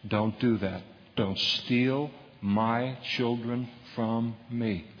 Don't do that. Don't steal my children from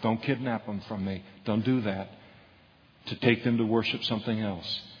me. Don't kidnap them from me. Don't do that. To take them to worship something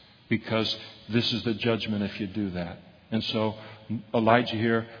else. Because this is the judgment if you do that. And so Elijah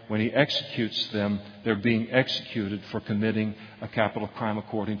here, when he executes them, they're being executed for committing a capital crime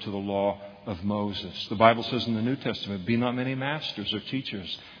according to the law of Moses. The Bible says in the New Testament, be not many masters or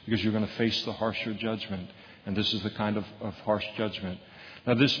teachers, because you're going to face the harsher judgment. And this is the kind of harsh judgment.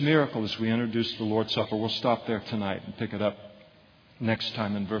 Now this miracle, as we introduce the Lord's Supper, we'll stop there tonight and pick it up next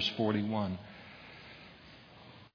time in verse 41.